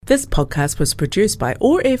This podcast was produced by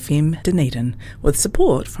OAR FM Dunedin with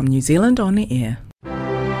support from New Zealand On the Air.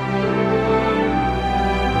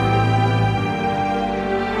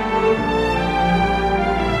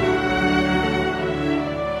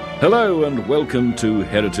 Hello and welcome to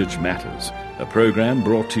Heritage Matters, a programme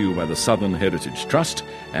brought to you by the Southern Heritage Trust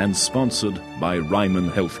and sponsored by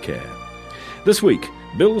Ryman Healthcare. This week,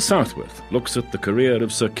 Bill Southworth looks at the career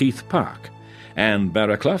of Sir Keith Park, and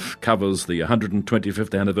Barraclough covers the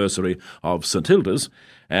 125th anniversary of St Hildas,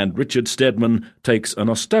 and Richard Steadman takes a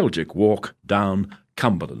nostalgic walk down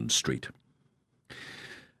Cumberland Street.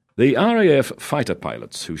 The RAF fighter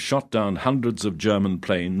pilots who shot down hundreds of German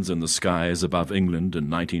planes in the skies above England in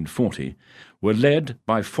 1940 were led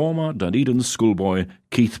by former Dunedin schoolboy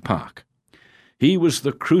Keith Park. He was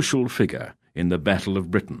the crucial figure in the Battle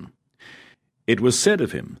of Britain. It was said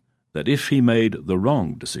of him that if he made the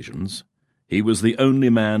wrong decisions, he was the only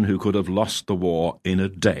man who could have lost the war in a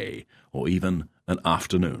day or even an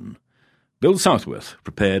afternoon. Bill Southworth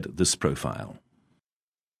prepared this profile.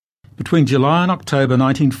 Between July and October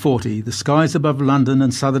 1940, the skies above London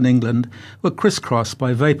and southern England were crisscrossed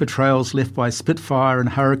by vapour trails left by Spitfire and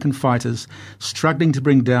Hurricane fighters struggling to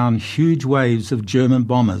bring down huge waves of German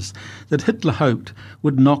bombers that Hitler hoped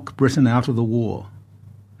would knock Britain out of the war.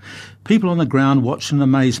 People on the ground watched in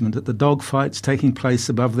amazement at the dogfights taking place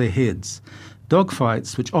above their heads,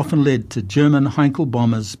 dogfights which often led to German Heinkel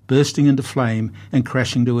bombers bursting into flame and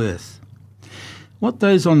crashing to earth. What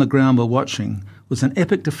those on the ground were watching was an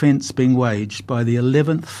epic defence being waged by the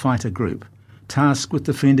 11th Fighter Group, tasked with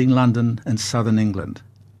defending London and southern England.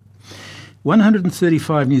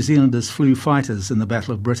 135 New Zealanders flew fighters in the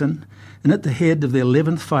Battle of Britain, and at the head of the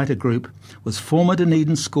 11th Fighter Group was former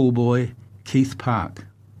Dunedin schoolboy Keith Park.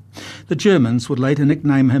 The Germans would later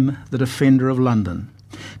nickname him the Defender of London,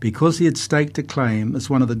 because he had staked a claim as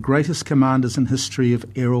one of the greatest commanders in history of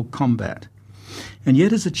aerial combat. And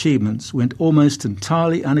yet his achievements went almost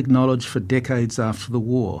entirely unacknowledged for decades after the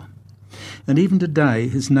war. And even today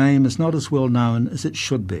his name is not as well known as it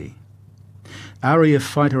should be. RAF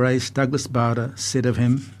fighter ace Douglas Bader said of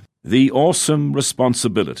him, "The awesome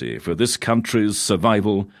responsibility for this country's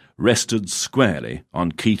survival rested squarely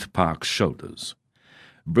on Keith Park's shoulders.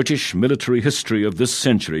 British military history of this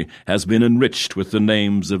century has been enriched with the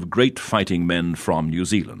names of great fighting men from New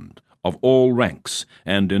Zealand, of all ranks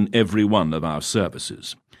and in every one of our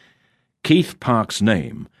services. Keith Park's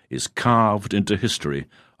name is carved into history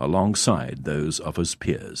alongside those of his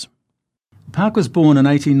peers." Park was born in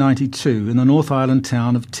 1892 in the North Island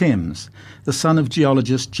town of Thames, the son of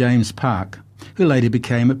geologist James Park, who later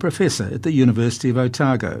became a professor at the University of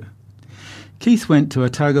Otago. Keith went to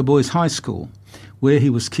Otago Boys High School, where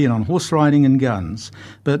he was keen on horse riding and guns,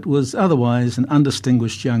 but was otherwise an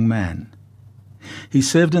undistinguished young man. He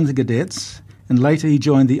served in the cadets, and later he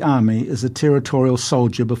joined the army as a territorial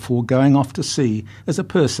soldier before going off to sea as a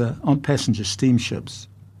purser on passenger steamships.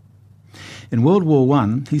 In World War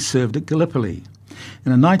I, he served at Gallipoli,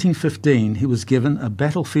 and in 1915 he was given a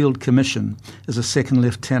battlefield commission as a second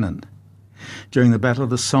lieutenant. During the Battle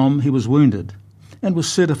of the Somme, he was wounded and was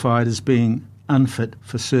certified as being unfit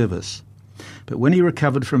for service. But when he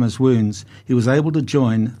recovered from his wounds, he was able to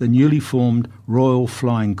join the newly formed Royal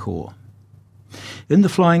Flying Corps. In the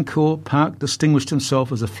Flying Corps, Park distinguished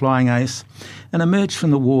himself as a flying ace and emerged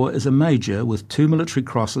from the war as a major with 2 military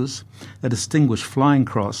crosses, a Distinguished Flying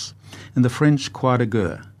Cross, and the French Croix de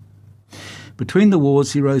Guerre. Between the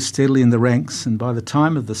wars, he rose steadily in the ranks, and by the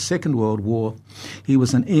time of the Second World War, he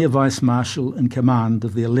was an Air Vice Marshal in command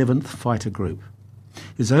of the 11th Fighter Group.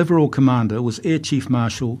 His overall commander was Air Chief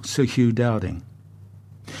Marshal Sir Hugh Dowding.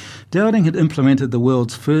 Dowding had implemented the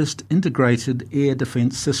world's first integrated air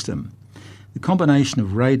defence system. The combination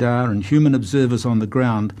of radar and human observers on the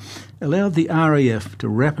ground allowed the RAF to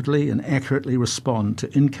rapidly and accurately respond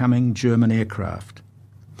to incoming German aircraft.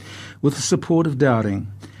 With the support of Dowding,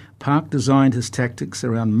 Park designed his tactics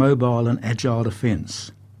around mobile and agile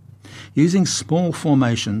defence. Using small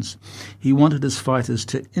formations, he wanted his fighters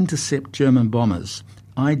to intercept German bombers,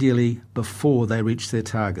 ideally before they reached their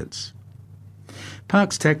targets.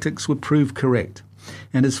 Park's tactics would prove correct,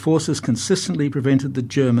 and his forces consistently prevented the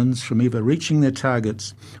Germans from either reaching their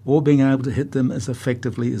targets or being able to hit them as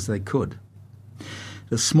effectively as they could.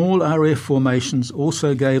 The small RAF formations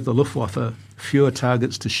also gave the Luftwaffe fewer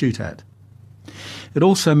targets to shoot at. It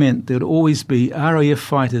also meant there would always be RAF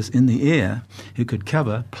fighters in the air who could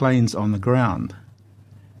cover planes on the ground.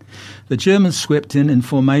 The Germans swept in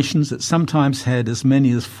formations that sometimes had as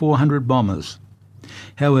many as 400 bombers.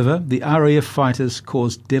 However, the RAF fighters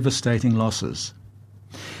caused devastating losses.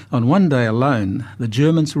 On one day alone, the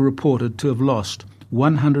Germans were reported to have lost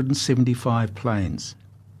 175 planes.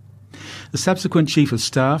 The subsequent Chief of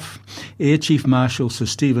Staff, Air Chief Marshal Sir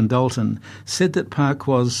Stephen Dalton, said that Park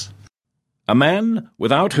was a man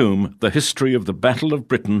without whom the history of the Battle of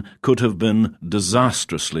Britain could have been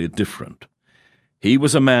disastrously different. He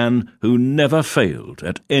was a man who never failed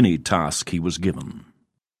at any task he was given.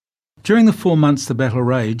 During the 4 months the battle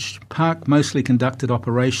raged, Park mostly conducted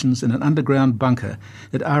operations in an underground bunker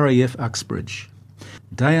at RAF Uxbridge.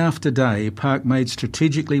 Day after day, Park made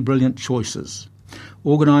strategically brilliant choices,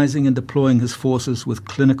 organising and deploying his forces with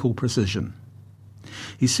clinical precision.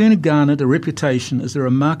 He soon garnered a reputation as a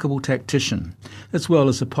remarkable tactician, as well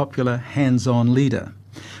as a popular hands-on leader,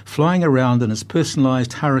 flying around in his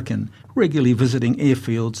personalised Hurricane, regularly visiting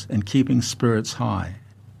airfields and keeping spirits high.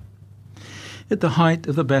 At the height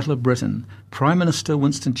of the Battle of Britain, Prime Minister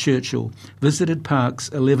Winston Churchill visited Park's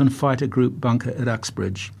 11 Fighter Group bunker at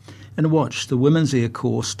Uxbridge and watched the Women's Air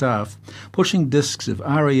Corps staff pushing discs of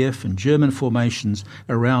RAF and German formations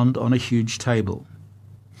around on a huge table.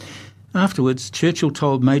 Afterwards, Churchill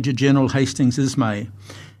told Major General Hastings Ismay,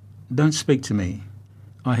 "Don't speak to me.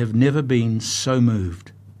 I have never been so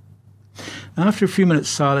moved." After a few minutes'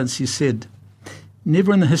 silence, he said,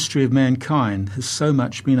 "Never in the history of mankind has so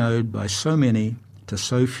much been owed by so many to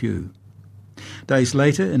so few." Days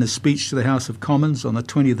later, in a speech to the House of Commons on the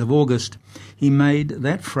 20th of August, he made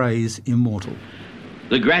that phrase immortal.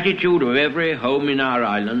 The gratitude of every home in our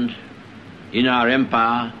island, in our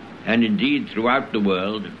empire, and indeed throughout the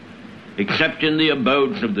world, except in the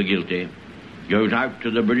abodes of the guilty, goes out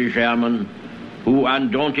to the British airmen who,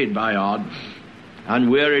 undaunted by odds,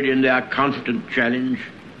 unwearied in their constant challenge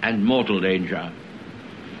and mortal danger,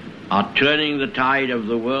 are turning the tide of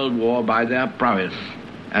the world war by their prowess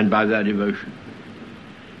and by their devotion.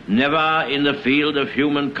 Never in the field of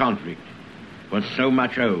human conflict was so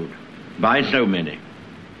much owed by so many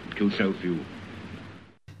to so few.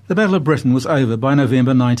 The Battle of Britain was over by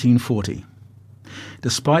November 1940.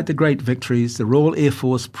 Despite the great victories, the Royal Air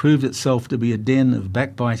Force proved itself to be a den of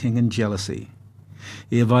backbiting and jealousy.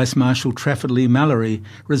 Air Vice Marshal Trafford Leigh-Mallory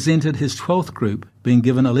resented his 12th Group being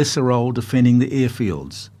given a lesser role defending the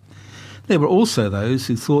airfields. There were also those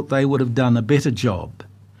who thought they would have done a better job.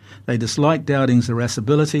 They disliked Dowding's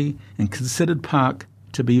irascibility and considered Park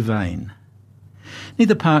to be vain.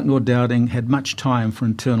 Neither Park nor Dowding had much time for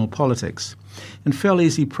internal politics and fell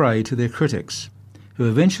easy prey to their critics, who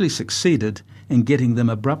eventually succeeded in getting them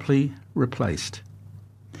abruptly replaced.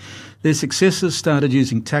 Their successors started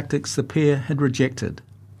using tactics the pair had rejected.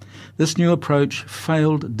 This new approach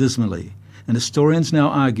failed dismally, and historians now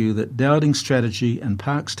argue that Dowding's strategy and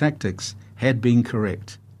Park's tactics had been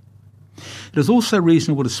correct. It is also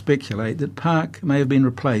reasonable to speculate that Park may have been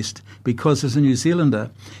replaced because as a New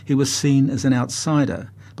Zealander he was seen as an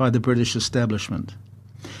outsider by the British establishment.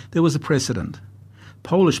 There was a precedent.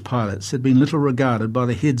 Polish pilots had been little regarded by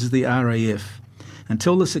the heads of the RAF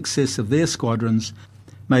until the success of their squadrons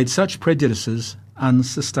made such prejudices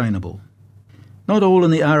unsustainable. Not all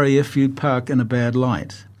in the RAF viewed Park in a bad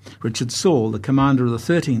light. Richard Saul, the commander of the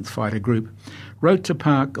 13th Fighter Group, wrote to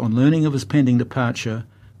Park on learning of his pending departure,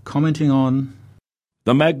 commenting on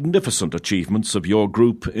the magnificent achievements of your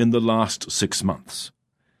group in the last 6 months.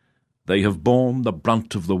 They have borne the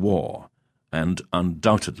brunt of the war and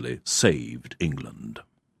undoubtedly saved England.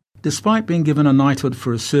 Despite being given a knighthood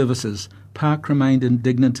for his services, Park remained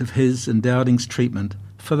indignant of his and Dowding's treatment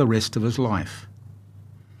for the rest of his life.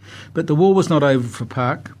 But the war was not over for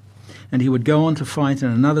Park, and he would go on to fight in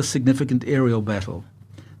another significant aerial battle,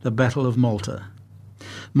 the Battle of Malta.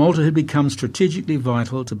 Malta had become strategically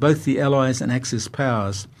vital to both the Allies and Axis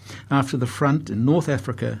powers after the front in North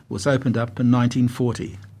Africa was opened up in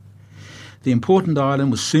 1940. The important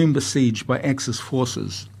island was soon besieged by Axis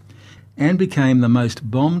forces and became the most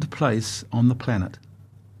bombed place on the planet.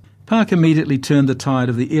 Park immediately turned the tide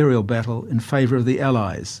of the aerial battle in favour of the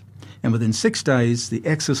Allies, and within 6 days the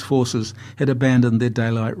Axis forces had abandoned their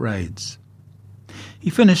daylight raids. He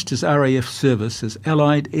finished his RAF service as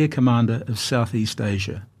Allied Air Commander of Southeast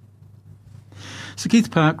Asia. Sir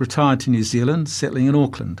Keith Park retired to New Zealand, settling in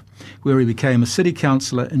Auckland, where he became a city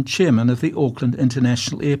councillor and chairman of the Auckland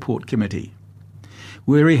International Airport Committee,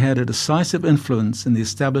 where he had a decisive influence in the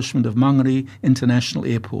establishment of Mangere International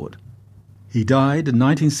Airport. He died in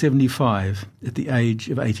 1975 at the age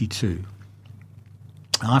of 82.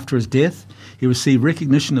 After his death, he received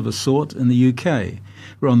recognition of a sort in the UK,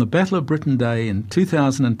 where on the Battle of Britain Day in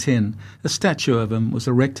 2010, a statue of him was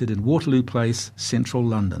erected in Waterloo Place, central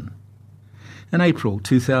London. In April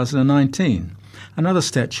 2019, another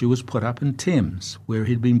statue was put up in Thames, where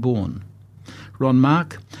he had been born. Ron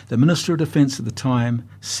Mark, the Minister of Defence at the time,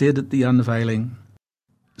 said at the unveiling,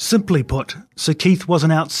 "Simply put, Sir Keith was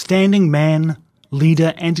an outstanding man,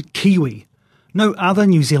 leader and Kiwi. No other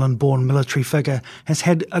New Zealand-born military figure has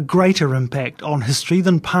had a greater impact on history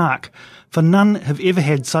than Park, for none have ever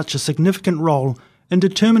had such a significant role in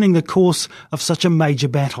determining the course of such a major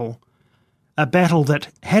battle. A battle that,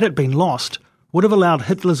 had it been lost, would have allowed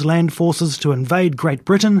Hitler's land forces to invade Great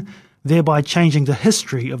Britain, thereby changing the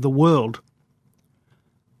history of the world.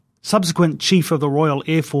 Subsequent Chief of the Royal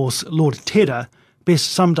Air Force, Lord Tedder,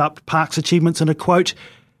 best summed up Park's achievements in a quote,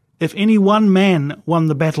 "If any one man won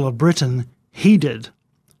the Battle of Britain, he did.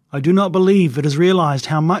 I do not believe it is realised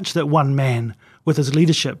how much that one man, with his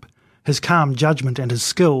leadership, his calm judgment and his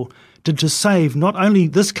skill, did to save not only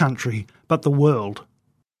this country, but the world."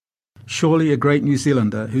 Surely a great New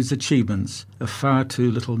Zealander whose achievements are far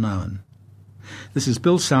too little known. This is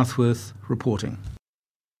Bill Southworth reporting.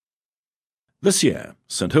 This year,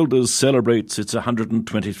 St Hildas celebrates its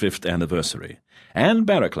 125th anniversary, and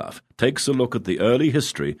Barraclough takes a look at the early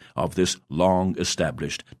history of this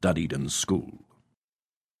long-established Dunedin school.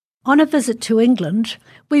 On a visit to England,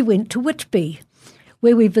 we went to Whitby,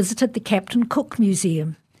 where we visited the Captain Cook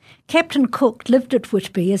Museum. Captain Cook lived at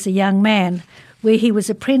Whitby as a young man, where he was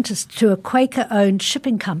apprenticed to a Quaker-owned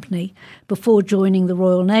shipping company before joining the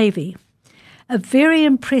Royal Navy. A very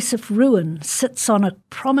impressive ruin sits on a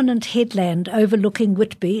prominent headland overlooking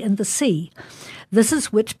Whitby and the sea. This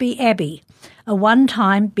is Whitby Abbey, a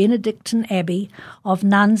one-time Benedictine abbey of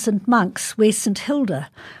nuns and monks where St Hilda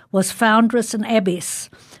was foundress and abbess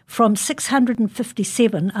from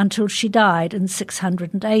 657 until she died in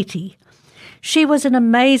 680. She was an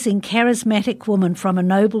amazing, charismatic woman from a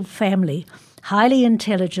noble family, highly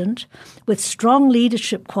intelligent, with strong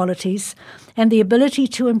leadership qualities and the ability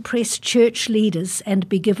to impress church leaders and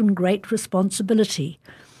be given great responsibility.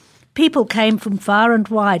 People came from far and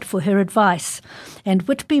wide for her advice, and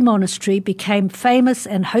Whitby Monastery became famous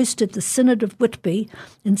and hosted the Synod of Whitby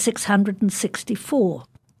in 664.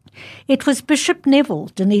 It was Bishop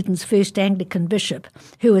Neville, Dunedin's first Anglican bishop,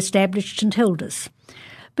 who established St Hildas.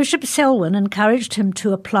 Bishop Selwyn encouraged him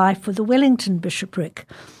to apply for the Wellington bishopric.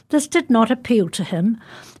 This did not appeal to him,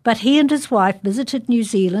 but he and his wife visited New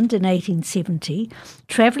Zealand in 1870,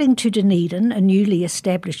 travelling to Dunedin, a newly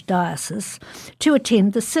established diocese, to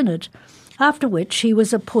attend the synod, after which he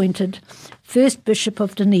was appointed first Bishop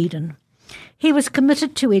of Dunedin. He was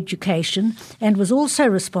committed to education and was also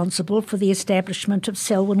responsible for the establishment of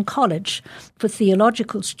Selwyn College for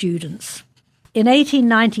theological students. In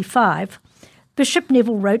 1895, Bishop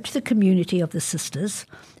Neville wrote to the community of the sisters,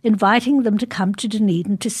 inviting them to come to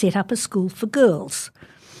Dunedin to set up a school for girls.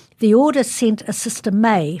 The order sent a Sister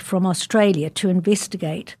May from Australia to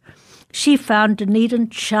investigate. She found Dunedin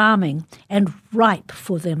charming and ripe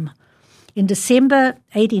for them. In December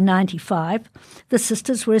 1895, the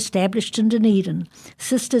sisters were established in Dunedin,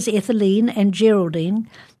 Sisters Etheline and Geraldine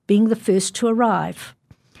being the first to arrive.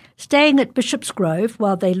 Staying at Bishop's Grove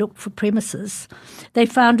while they looked for premises, they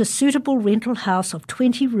found a suitable rental house of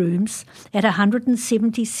 20 rooms at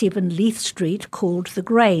 177 Leith Street called The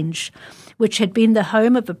Grange, which had been the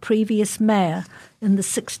home of a previous mayor in the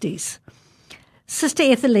 60s. Sister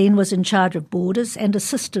Etheline was in charge of boarders and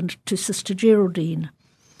assistant to Sister Geraldine.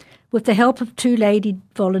 With the help of two lady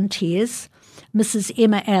volunteers, Mrs.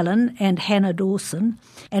 Emma Allen and Hannah Dawson,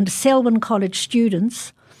 and Selwyn College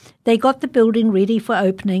students, they got the building ready for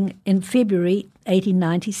opening in February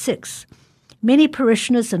 1896. Many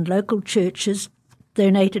parishioners and local churches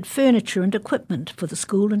donated furniture and equipment for the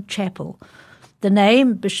school and chapel. The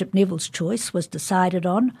name, Bishop Neville's choice, was decided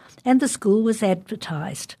on, and the school was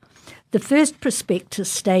advertised. The first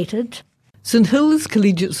prospectus stated, St Hilda's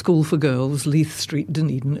Collegiate School for Girls, Leith Street,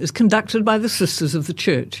 Dunedin, is conducted by the Sisters of the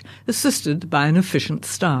Church, assisted by an efficient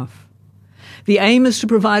staff. The aim is to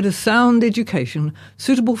provide a sound education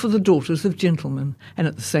suitable for the daughters of gentlemen, and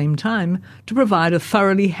at the same time to provide a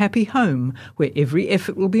thoroughly happy home where every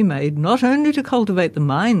effort will be made not only to cultivate the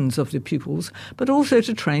minds of the pupils, but also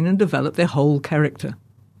to train and develop their whole character.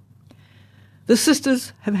 The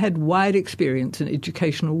sisters have had wide experience in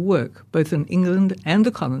educational work, both in England and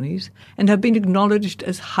the colonies, and have been acknowledged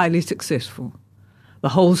as highly successful. The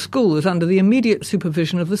whole school is under the immediate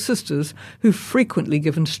supervision of the sisters, who frequently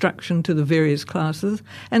give instruction to the various classes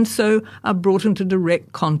and so are brought into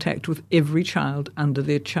direct contact with every child under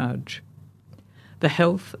their charge. The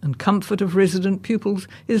health and comfort of resident pupils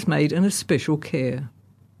is made in especial care.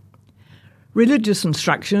 Religious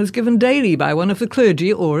instruction is given daily by one of the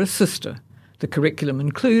clergy or a sister. The curriculum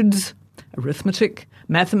includes arithmetic,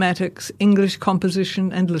 mathematics, English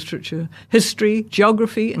composition and literature, history,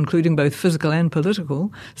 geography, including both physical and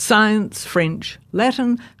political, science, French,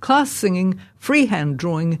 Latin, class singing, freehand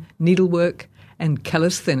drawing, needlework, and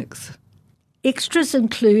calisthenics. Extras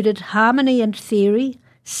included harmony and theory,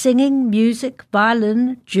 singing, music,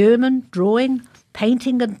 violin, German, drawing,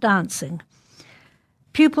 painting and dancing.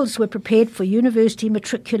 Pupils were prepared for university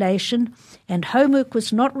matriculation, and homework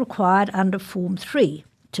was not required under Form 3,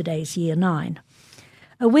 today's Year 9.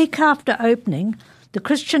 A week after opening, the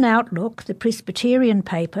Christian Outlook, the Presbyterian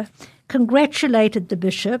paper, congratulated the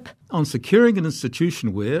bishop on securing an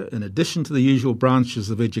institution where, in addition to the usual branches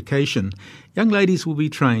of education, young ladies will be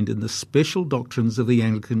trained in the special doctrines of the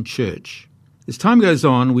Anglican Church. As time goes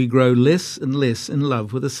on, we grow less and less in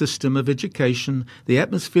love with a system of education, the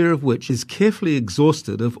atmosphere of which is carefully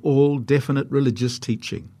exhausted of all definite religious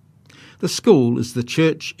teaching. The school is the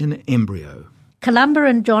church in embryo. Columba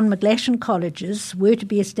and John McGlashan colleges were to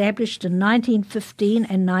be established in 1915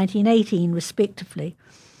 and 1918, respectively.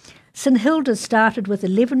 St Hildas started with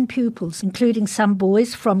 11 pupils, including some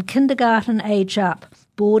boys from kindergarten age up,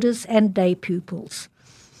 boarders and day pupils.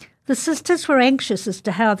 The sisters were anxious as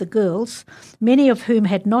to how the girls, many of whom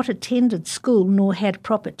had not attended school nor had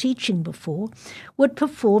proper teaching before, would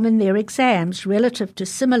perform in their exams relative to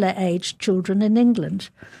similar-aged children in England.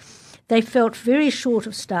 They felt very short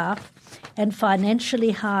of staff and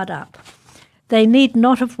financially hard up. They need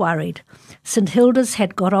not have worried. St Hildas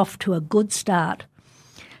had got off to a good start.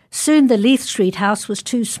 Soon the Leith Street house was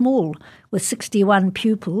too small, with 61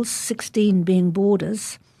 pupils, 16 being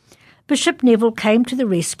boarders. Bishop Neville came to the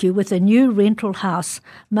rescue with a new rental house,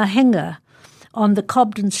 Mahinga, on the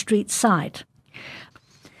Cobden Street site.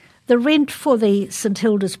 The rent for the St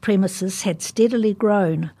Hilda's premises had steadily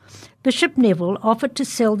grown. Bishop Neville offered to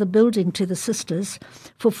sell the building to the sisters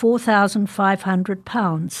for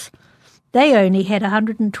 £4,500. They only had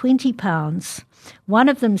 £120. One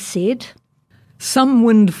of them said, "Some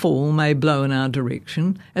windfall may blow in our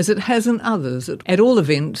direction, as it has in others. At all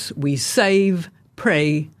events, we save,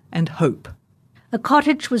 pray, and hope." A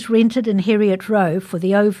cottage was rented in Heriot Row for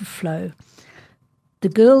the overflow. The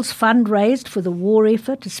girls fundraised for the war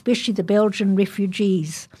effort, especially the Belgian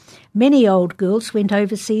refugees. Many old girls went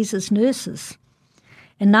overseas as nurses.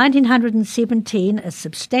 In 1917, a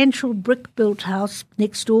substantial brick-built house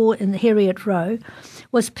next door in Heriot Row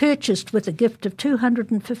was purchased with a gift of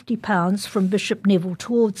 £250 from Bishop Neville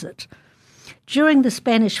towards it. During the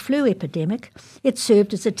Spanish flu epidemic, it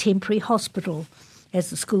served as a temporary hospital, as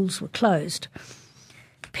the schools were closed.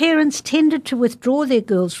 Parents tended to withdraw their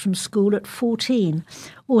girls from school at 14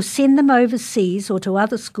 or send them overseas or to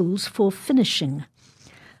other schools for finishing.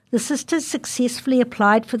 The sisters successfully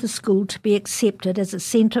applied for the school to be accepted as a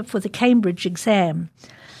centre for the Cambridge exam.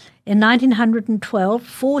 In 1912,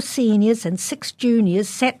 4 seniors and 6 juniors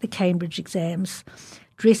sat the Cambridge exams.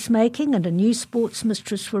 Dressmaking and a new sports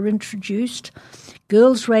mistress were introduced.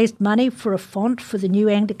 Girls raised money for a font for the new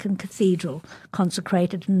Anglican Cathedral,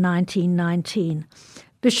 consecrated in 1919.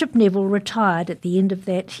 Bishop Neville retired at the end of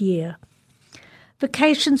that year.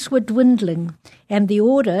 Vacations were dwindling, and the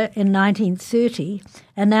order in 1930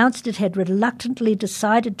 announced it had reluctantly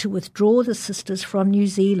decided to withdraw the sisters from New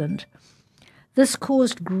Zealand. This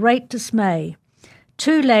caused great dismay.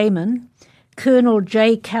 2 laymen, Colonel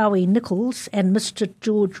J. Cowie Nichols and Mr.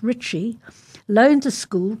 George Ritchie, loaned the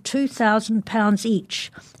school £2,000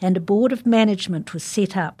 each, and a board of management was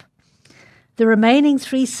set up. The remaining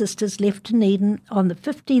 3 sisters left Dunedin on the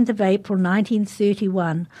 15th of April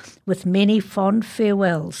 1931 with many fond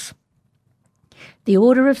farewells. The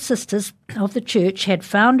Order of Sisters of the Church had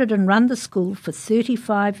founded and run the school for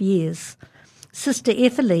 35 years. Sister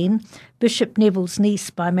Etheline, Bishop Neville's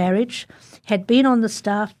niece by marriage, had been on the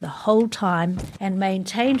staff the whole time and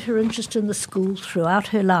maintained her interest in the school throughout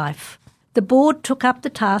her life. The board took up the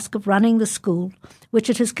task of running the school, which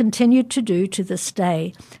it has continued to do to this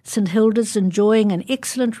day, St Hilda's enjoying an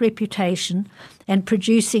excellent reputation and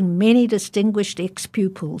producing many distinguished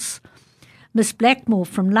ex-pupils. Miss Blackmore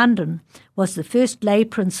from London was the first lay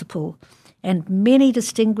principal, and many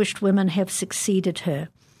distinguished women have succeeded her.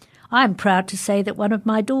 I am proud to say that one of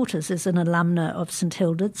my daughters is an alumna of St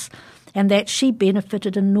Hilda's, and that she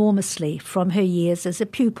benefited enormously from her years as a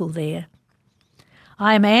pupil there.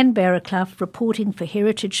 I am Anne Barraclough, reporting for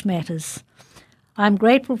Heritage Matters. I am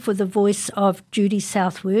grateful for the voice of Judy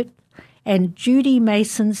Southworth and Judy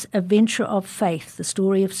Mason's Adventure of Faith, the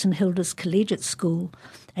story of St Hilda's Collegiate School,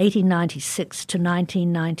 1896 to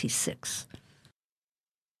 1996.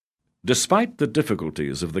 Despite the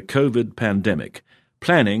difficulties of the COVID pandemic,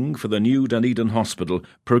 planning for the new Dunedin Hospital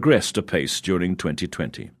progressed apace during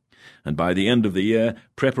 2020, and by the end of the year,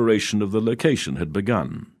 preparation of the location had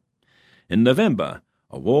begun. In November,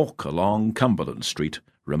 a walk along Cumberland Street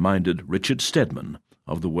reminded Richard Stedman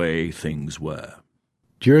of the way things were.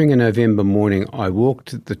 During a November morning, I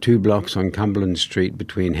walked the 2 blocks on Cumberland Street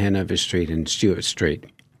between Hanover Street and Stewart Street.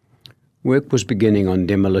 Work was beginning on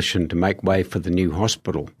demolition to make way for the new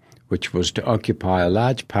hospital, which was to occupy a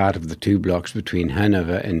large part of the 2 blocks between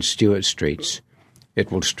Hanover and Stewart Streets.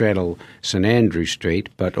 It will straddle St Andrew Street,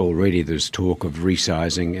 but already there's talk of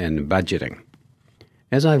resizing and budgeting.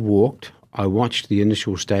 As I walked, I watched the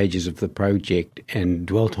initial stages of the project and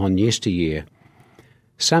dwelt on yesteryear.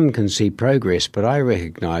 Some can see progress, but I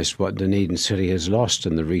recognised what Dunedin City has lost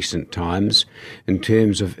in the recent times in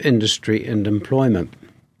terms of industry and employment.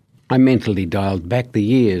 I mentally dialed back the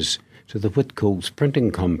years to the Whitcoulls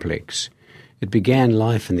printing complex. It began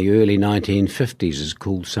life in the early 1950s as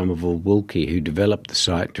Cool Somerville Wilkie, who developed the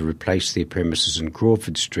site to replace their premises in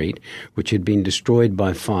Crawford Street, which had been destroyed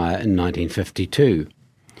by fire in 1952.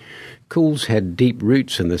 Cool's had deep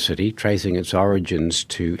roots in the city, tracing its origins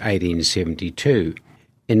to 1872.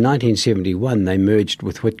 In 1971 they merged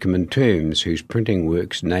with Whitcomb and Terms, whose printing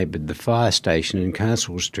works neighboured the fire station in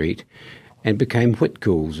Castle Street, and became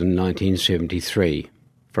Whitcoulls in 1973.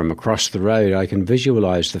 From across the road I can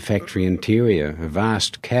visualise the factory interior, a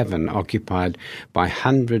vast cavern occupied by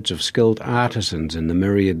hundreds of skilled artisans in the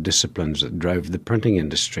myriad disciplines that drove the printing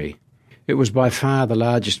industry. It was by far the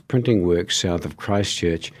largest printing works south of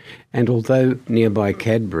Christchurch, and although nearby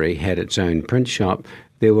Cadbury had its own print shop,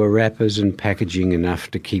 there were wrappers and packaging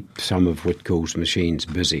enough to keep some of Whitcoulls' machines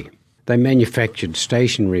busy. They manufactured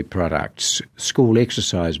stationery products, school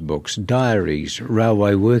exercise books, diaries,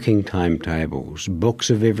 railway working timetables,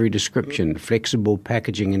 books of every description, flexible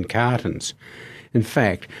packaging and cartons. In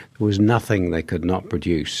fact, there was nothing they could not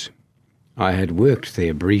produce. I had worked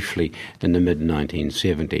there briefly in the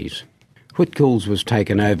mid-1970s. Whitcoulls was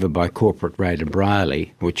taken over by corporate raider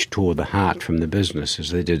Briley, which tore the heart from the business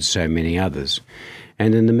as they did so many others,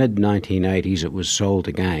 and in the mid-1980s it was sold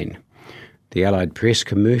again. The Allied Press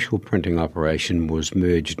commercial printing operation was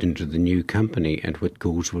merged into the new company, and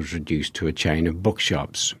Whitcoulls was reduced to a chain of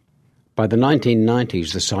bookshops. By the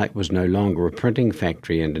 1990s, the site was no longer a printing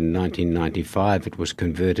factory, and in 1995 it was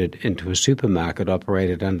converted into a supermarket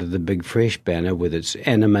operated under the Big Fresh banner with its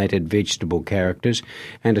animated vegetable characters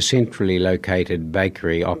and a centrally located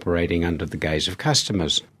bakery operating under the gaze of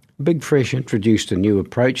customers. Big Fresh introduced a new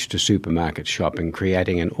approach to supermarket shopping,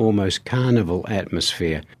 creating an almost carnival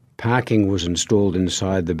atmosphere. Parking was installed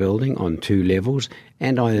inside the building on 2 levels,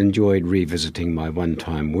 and I enjoyed revisiting my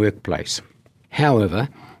one-time workplace. However,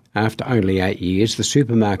 after only 8 years, the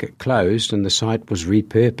supermarket closed and the site was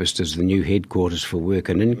repurposed as the new headquarters for Work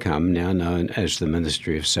and Income, now known as the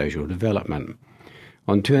Ministry of Social Development.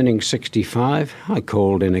 On turning 65, I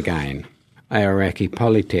called in again. Aoraki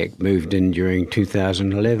Polytech moved in during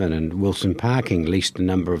 2011 and Wilson Parking leased a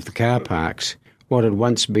number of the car parks. What had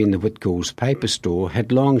once been the Whitcoulls paper store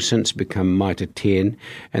had long since become Mitre 10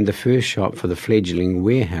 and the first shop for the fledgling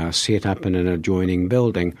warehouse set up in an adjoining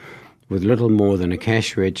building with little more than a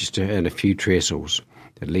cash register and a few trestles.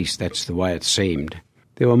 At least that's the way it seemed.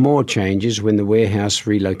 There were more changes when the warehouse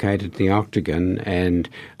relocated to the Octagon and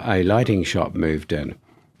a lighting shop moved in.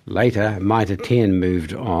 Later, Mitre 10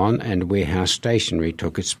 moved on and warehouse stationery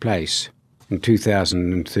took its place. In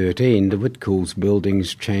 2013, the Whitcoulls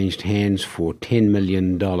buildings changed hands for $10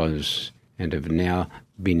 million and have now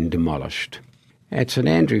been demolished. At St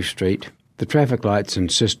Andrew Street, the traffic lights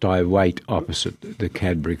insist I wait opposite the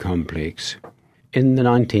Cadbury complex. In the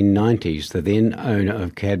 1990s, the then owner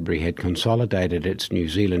of Cadbury had consolidated its New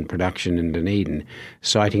Zealand production in Dunedin,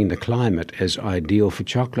 citing the climate as ideal for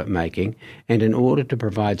chocolate making, and in order to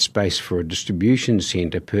provide space for a distribution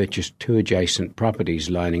centre, purchased 2 adjacent properties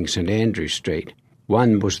lining St Andrew Street.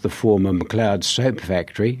 One was the former McLeod soap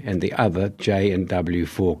factory and the other J&W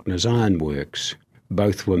Faulkner's Ironworks.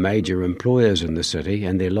 Both were major employers in the city,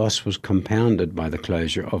 and their loss was compounded by the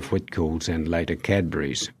closure of Whitcoulls and later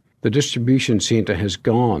Cadbury's. The distribution centre has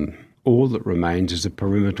gone. All that remains is a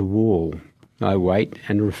perimeter wall. I wait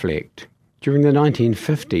and reflect. During the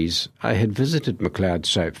 1950s, I had visited McLeod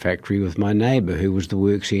Soap Factory with my neighbour, who was the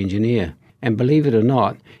works engineer. And believe it or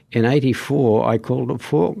not, in 1984 I called up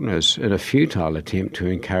Faulkner's in a futile attempt to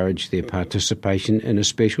encourage their participation in a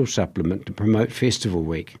special supplement to promote Festival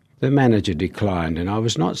Week. The manager declined, and I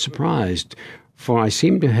was not surprised, for I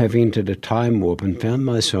seemed to have entered a time warp and found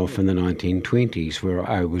myself in the 1920s, where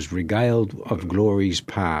I was regaled of glories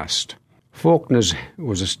past. Faulkner's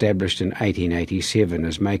was established in 1887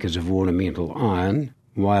 as makers of ornamental iron,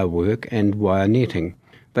 wirework and wire netting.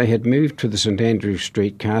 They had moved to the St Andrew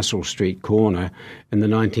Street, Castle Street corner in the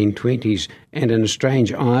 1920s, and in a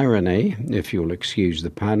strange irony, if you'll excuse the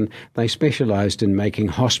pun, they specialised in making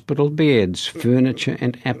hospital beds, furniture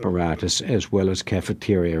and apparatus, as well as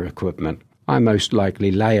cafeteria equipment. I most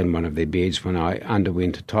likely lay in one of their beds when I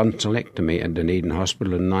underwent a tonsillectomy at Dunedin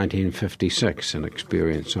Hospital in 1956, an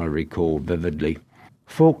experience I recall vividly.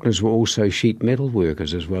 Faulkners were also sheet metal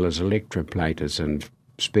workers as well as electroplaters and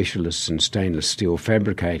specialists in stainless steel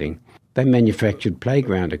fabricating. They manufactured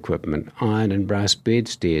playground equipment, iron and brass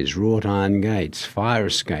bedsteads, wrought iron gates, fire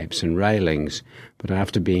escapes and railings, but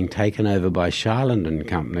after being taken over by Charland and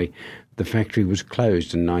Company, the factory was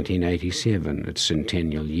closed in 1987, its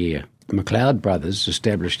centennial year. McLeod Brothers,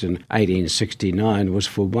 established in 1869, was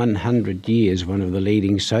for 100 years one of the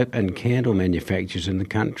leading soap and candle manufacturers in the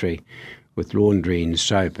country, with Laundrine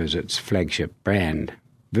soap as its flagship brand.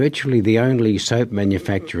 Virtually the only soap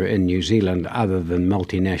manufacturer in New Zealand other than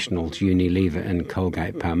multinationals Unilever and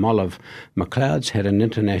Colgate-Palmolive, McLeod's had an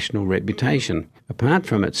international reputation. Apart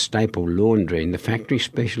from its staple Laundrine, the factory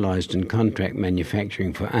specialised in contract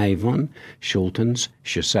manufacturing for Avon, Shultons,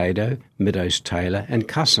 Shiseido, Meadows Taylor and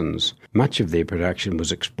Cussons. Much of their production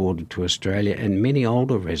was exported to Australia, and many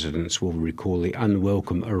older residents will recall the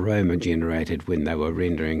unwelcome aroma generated when they were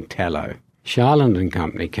rendering tallow. Charland and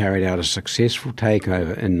Company carried out a successful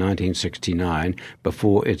takeover in 1969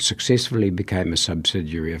 before it successfully became a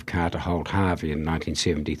subsidiary of Carter Holt Harvey in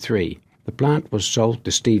 1973. The plant was sold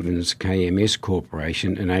to Stevens KMS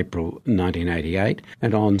Corporation in April 1988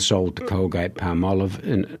 and on sold to Colgate-Palmolive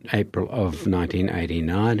in April of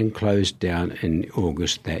 1989 and closed down in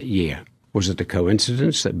August that year. Was it a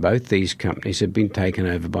coincidence that both these companies had been taken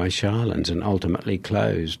over by Charlands and ultimately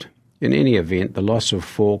closed? In any event, the loss of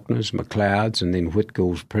Faulkner's, McLeod's and then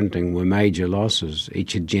Whitgill's printing were major losses.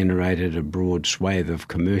 Each had generated a broad swathe of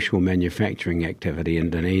commercial manufacturing activity in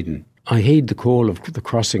Dunedin. I heed the call of the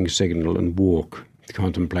crossing signal and walk,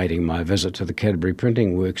 contemplating my visit to the Cadbury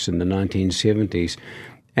Printing Works in the 1970s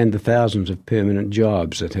and the thousands of permanent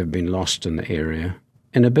jobs that have been lost in the area.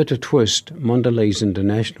 In a bitter twist, Mondelez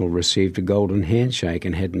International received a golden handshake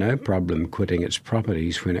and had no problem quitting its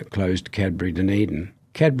properties when it closed Cadbury Dunedin.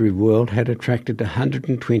 Cadbury World had attracted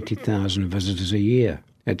 120,000 visitors a year.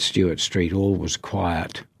 At Stewart Street all was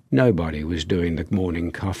quiet. Nobody was doing the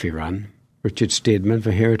morning coffee run. Richard Steadman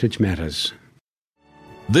for Heritage Matters.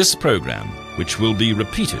 This programme, which will be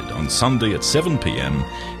repeated on Sunday at 7 p.m,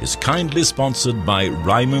 is kindly sponsored by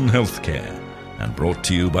Ryman Healthcare and brought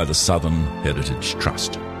to you by the Southern Heritage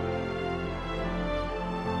Trust.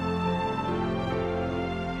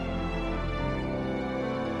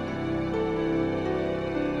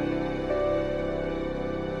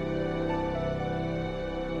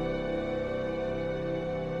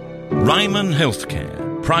 Ryman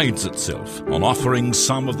Healthcare prides itself on offering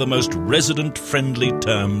some of the most resident-friendly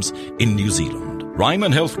terms in New Zealand.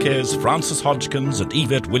 Ryman Healthcare's Francis Hodgkins and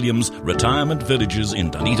Yvette Williams retirement villages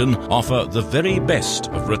in Dunedin offer the very best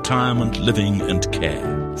of retirement living and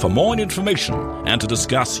care. For more information and to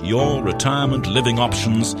discuss your retirement living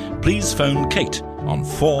options, please phone Kate on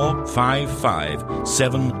 455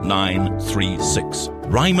 7936.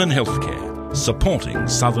 Ryman Healthcare, supporting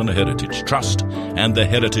Southern Heritage Trust and the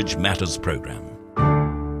Heritage Matters programme.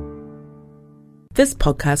 This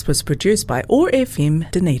podcast was produced by OAR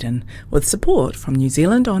FM Dunedin with support from New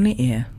Zealand On the Air.